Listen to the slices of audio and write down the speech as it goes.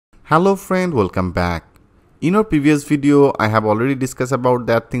Hello friend, welcome back. In our previous video, I have already discussed about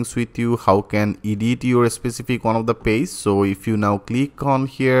that things with you, how can edit your specific one of the page. So if you now click on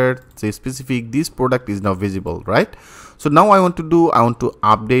here, say specific, this product is now visible, right? So now I want to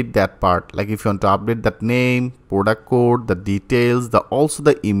update that part. Like if you want to update that name, product code, the details, also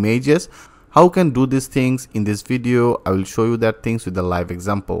the images, how can do these things in this video. I will show you that things with the live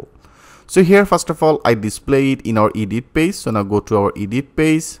example. So here, first of all, I display it in our edit page. So now go to our edit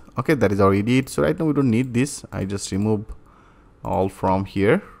page. Okay, that is our edit. So right now we don't need this. I just remove all from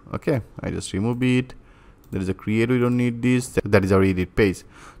here. Okay, I just remove it. There is a create, we don't need this. That is our edit page.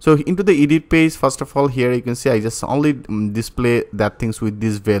 So into the edit page, first of all, here you can see I just only display that things with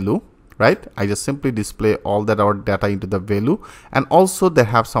this value, right? I just simply display all that our data into the value, and also they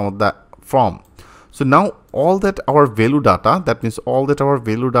have some of the from. So now all that our value data, that means all that our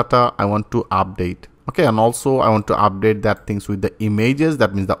value data I want to update. Okay, and also I want to update that things with the images,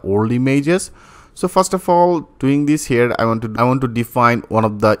 that means the old images. So first of all, doing this here, I want to define one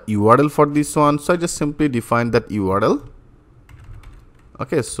of the URL for this one. So I just simply define that URL.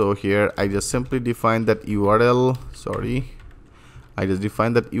 Okay, so here I just simply define that URL. I just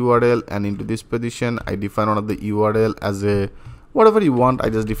define that URL, and into this position I define one of the URL as a whatever you want. I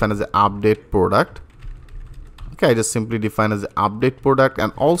just define as an update product. Okay, I just simply define as an update product,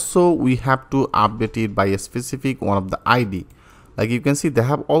 and also we have to update it by a specific one of the ID. Like you can see, they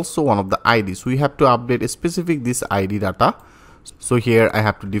have also one of the IDs. So we have to update a specific this ID data. So here I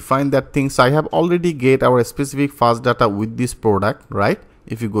have to define that thing. So I have already get our specific first data with this product, right?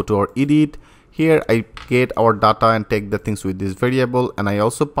 If you go to our edit, here I get our data and take the things with this variable, and I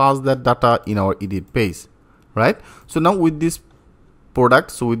also pass that data in our edit page, right? So now with this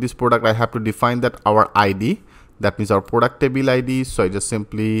product, I have to define that our ID, that means our product table ID. So I just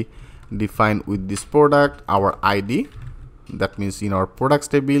simply define with this product our ID. That means in our products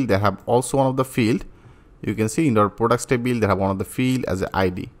table they have also one of the field. You can see in our products table they have one of the field as an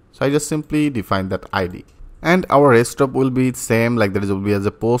ID. So I just simply define that ID, and our rest of will be same. Like there will be as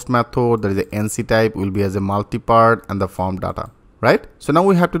a post method, there is a NC type will be as a multi-part, and the form data, right? So now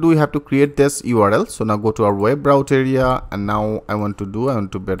we have to create this URL. So now go to our web browser area, and now I want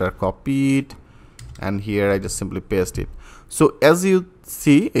to better copy it, and here I just simply paste it. So as you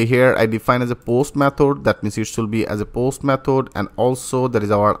see here, I define as a post method, that means it should be as a post method, and also there is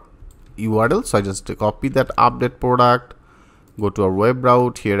our URL. So I just copy that update product, go to our web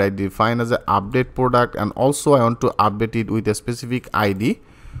browser. Here I define as an update product, and also I want to update it with a specific ID.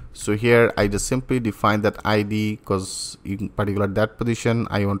 So here I just simply define that ID, because in particular that position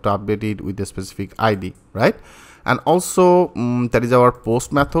I want to update it with a specific ID, right? And also that is our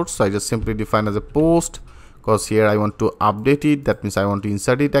post method. So I just simply define as a post, because here I want to update it, that means I want to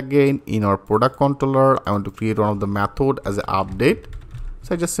insert it again in our product controller. I want to create one of the method as an update.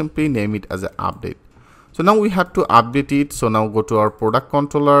 So I just simply name it as an update. So now we have to update it. So now go to our product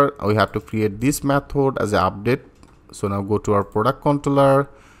controller, we have to create this method as an update. So now go to our product controller,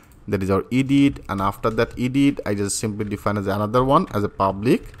 that is our edit, and after that edit I just simply define as another one as a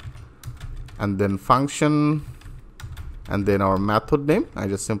public, and then function, and then our method name. I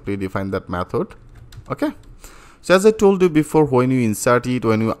just simply define that method. Okay, so as I told you before, when you insert it,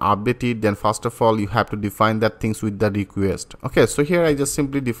 when you update it, then first of all you have to define that things with the request. Okay, so here I just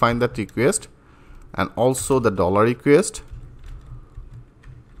simply define that request, and also the $request.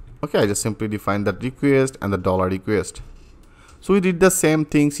 Okay, I just simply define that request and the $request. So we did the same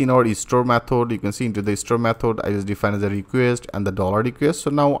things in our store method. You can see into the store method I just define as a request and the $request.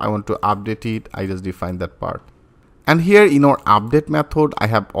 So now I want to update it, I just define that part. And here in our update method I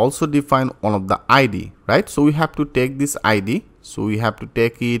have also defined one of the ID, right? So we have to take this ID, so we have to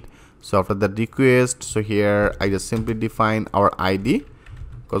take it. So after the request, so here I just simply define our ID,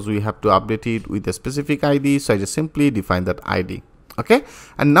 because we have to update it with a specific ID. So I just simply define that ID. Okay,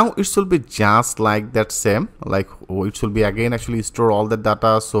 and now it should be just like that same, like it should be again actually store all the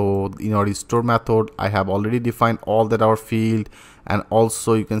data. So in our store method I have already defined all that our field, and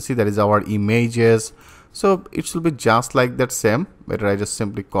also you can see that is our images. So it should be just like that same. Better I just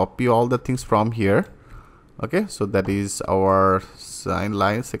simply copy all the things from here. Okay, so that is our second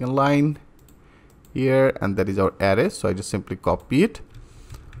line here, and that is our array. So I just simply copy it,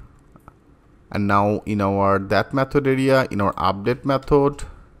 and now in our that method area, in our update method,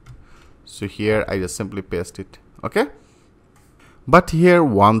 so here I just simply paste it. Okay, but here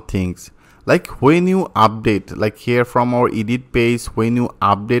one things, like when you update, like here from our edit page, when you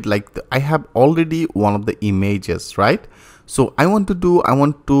update, like I have already one of the images, right? So I want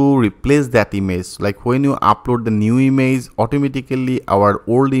to replace that image. Like when you upload the new image, automatically our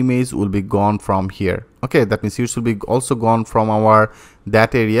old image will be gone from here. Okay, that means it should be also gone from our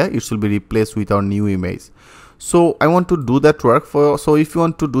that area. It should be replaced with our new image. So I want to do that work so if you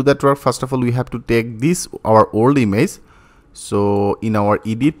want to do that work, first of all we have to take this our old image. So in our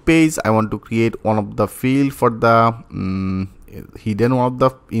edit page, I want to create one of the field for the hidden one of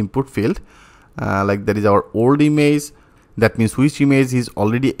the input field, like that is our old image. That means which image is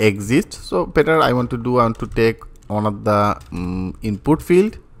already exists. So better I want to take one of the input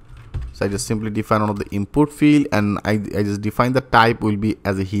field. So I just simply define one of the input field, and I just define the type will be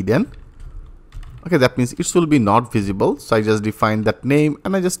as a hidden. Okay, that means it should be not visible. So I just define that name,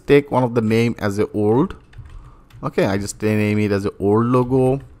 and I just take one of the name as a old. Okay, I just name it as a old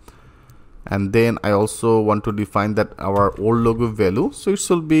logo. And then I also want to define that our old logo value. So it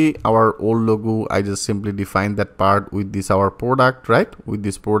should be our old logo. I just simply define that part with this our product, right? With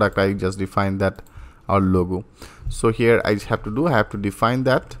this product, I just define that our logo. So here I have to define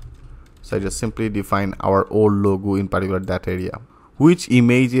that. So I just simply define our old logo in particular that area. Which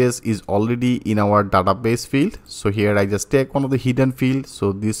images is already in our database field. So here I just take one of the hidden field.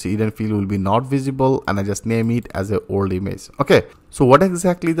 So this hidden field will be not visible, and I just name it as a old image. Okay, so what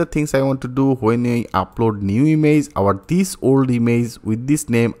exactly the things I want to do when I upload new image, this old image with this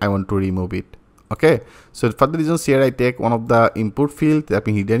name, I want to remove it. Okay, so for the reasons here I take one of the input field, that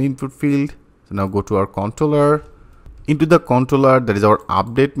means hidden input field. So now go to our controller. Into the controller, that is our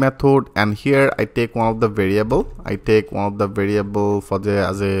update method, and here I take one of the variable. I take one of the variable for the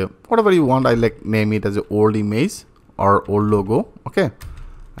as a whatever you want. I like name it as a old image or old logo. Okay,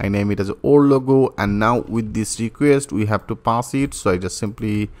 I name it as a old logo, and now with this request we have to pass it. So I just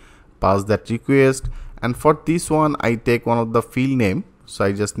simply pass that request, and for this one I take one of the field name. So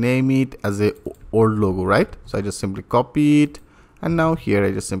I just name it as a old logo, right? So I just simply copy it, and now here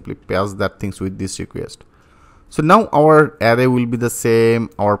I just simply pass that things with this request. So now our array will be the same,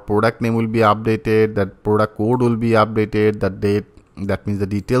 our product name will be updated, that product code will be updated, the date, that means the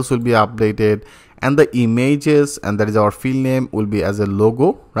details will be updated, and the images, and that is our field name, will be as a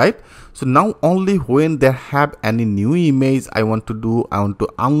logo, right? So now only when they have any new image I want to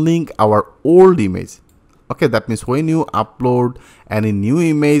unlink our old image. Okay, that means when you upload any new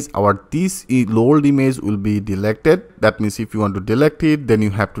image, this old image will be deleted. That means if you want to delete it, then you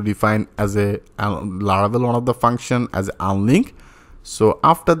have to define as a Laravel one of the function as unlink. So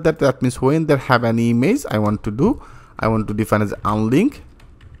after that, that means when they have any image I want to define as unlink.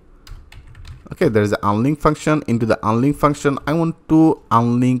 Okay, there is an unlink function. Into the unlink function, I want to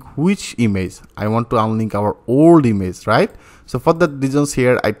unlink which image? I want to unlink our old image, right? So for that reasons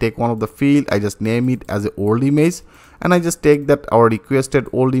here, I take one of the field, I just name it as an old image, and I just take that our requested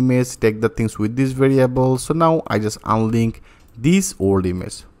old image, take the things with this variable. So now I just unlink this old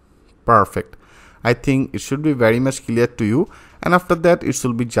image. Perfect. I think it should be very much clear to you. And after that, it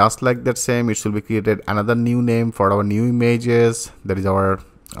should be just like that same. It should be created another new name for our new images. That is our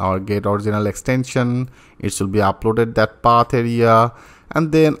get original extension. It should be uploaded that path area,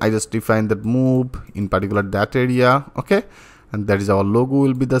 and then I just define that move in particular that area. Okay, and that is our logo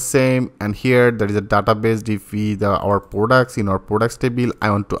will be the same, and here there is a database db our products in our products table. I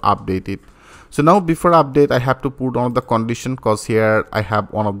want to update it. So now before update I have to put on the condition, because here I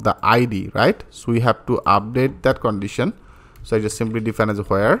have one of the ID, right? So we have to update that condition. So I just simply define as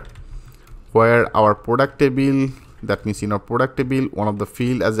where our product table, that means in our product table one of the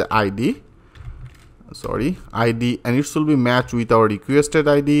field as a ID, and it should be matched with our requested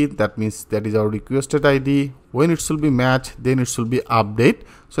ID. That means that is our requested ID. When it should be matched, then it should be update.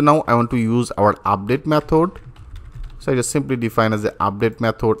 So now I want to use our update method. So I just simply define as the update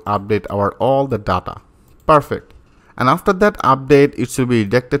method, update our all the data. Perfect. And after that update, it should be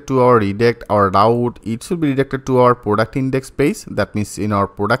redirected to our route. It should be redirected to our product index page. That means in our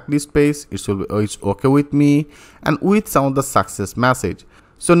product list page, it should be, it's okay with me, and with some of the success message.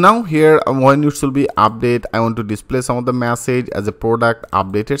 So now here when it should be update, I want to display some of the message as a product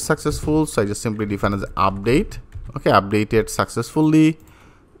updated successful. So I just simply define as update. Okay, updated successfully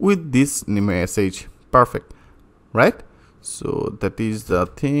with this message. Perfect, right? So that is the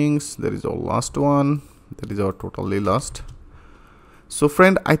things. That is our last one. That is our totally lost. So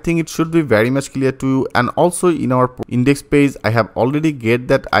friend, I think it should be very much clear to you. And also in our index page, I have already get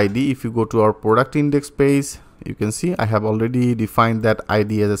that ID. If you go to our product index page, you can see I have already defined that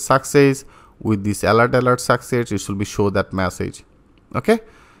ID as a success. With this alert success, it should be show that message. Okay,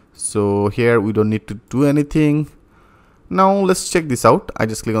 so here we don't need to do anything. Now let's check this out. I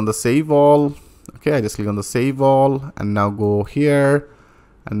just click on the save all. Okay, I just click on the save all, and now go here,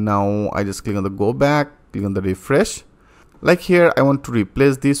 and now I just click on the go back, click on the refresh. Like here I want to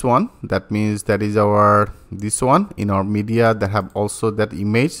replace this one, that means that is our this one in our media that have also that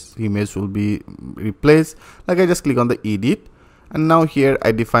image will be replaced. Like I just click on the edit, and now here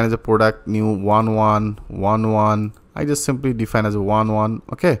I define as a product new 1111. I just simply define as a 11.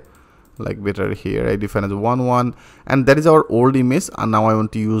 Okay, like better here I define as a 11, and that is our old image, and now I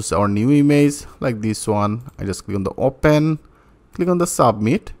want to use our new image like this one. I just click on the open, click on the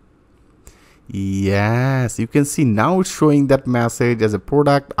submit. Yes, you can see now it's showing that message as a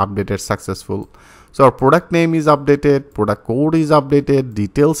product updated successful. So our product name is updated, product code is updated,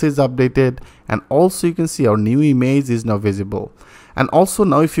 details is updated, and also you can see our new image is now visible. And also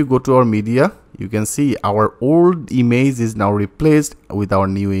now if you go to our media, you can see our old image is now replaced with our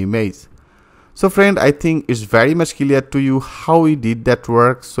new image. So friend, I think it's very much clear to you how we did that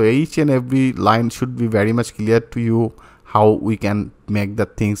work. So each and every line should be very much clear to you how we can make the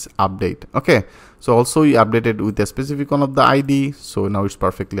things update. Okay, so also we updated with a specific one of the ID, so now it's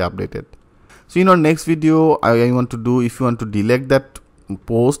perfectly updated. So in our next video, I want to do, if you want to delete that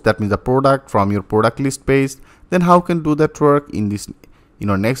post, that means the product from your product list page, then how can do that work in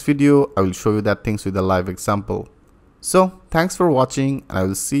our next video. I will show you that things with a live example. So thanks for watching, and I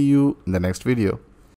will see you in the next video.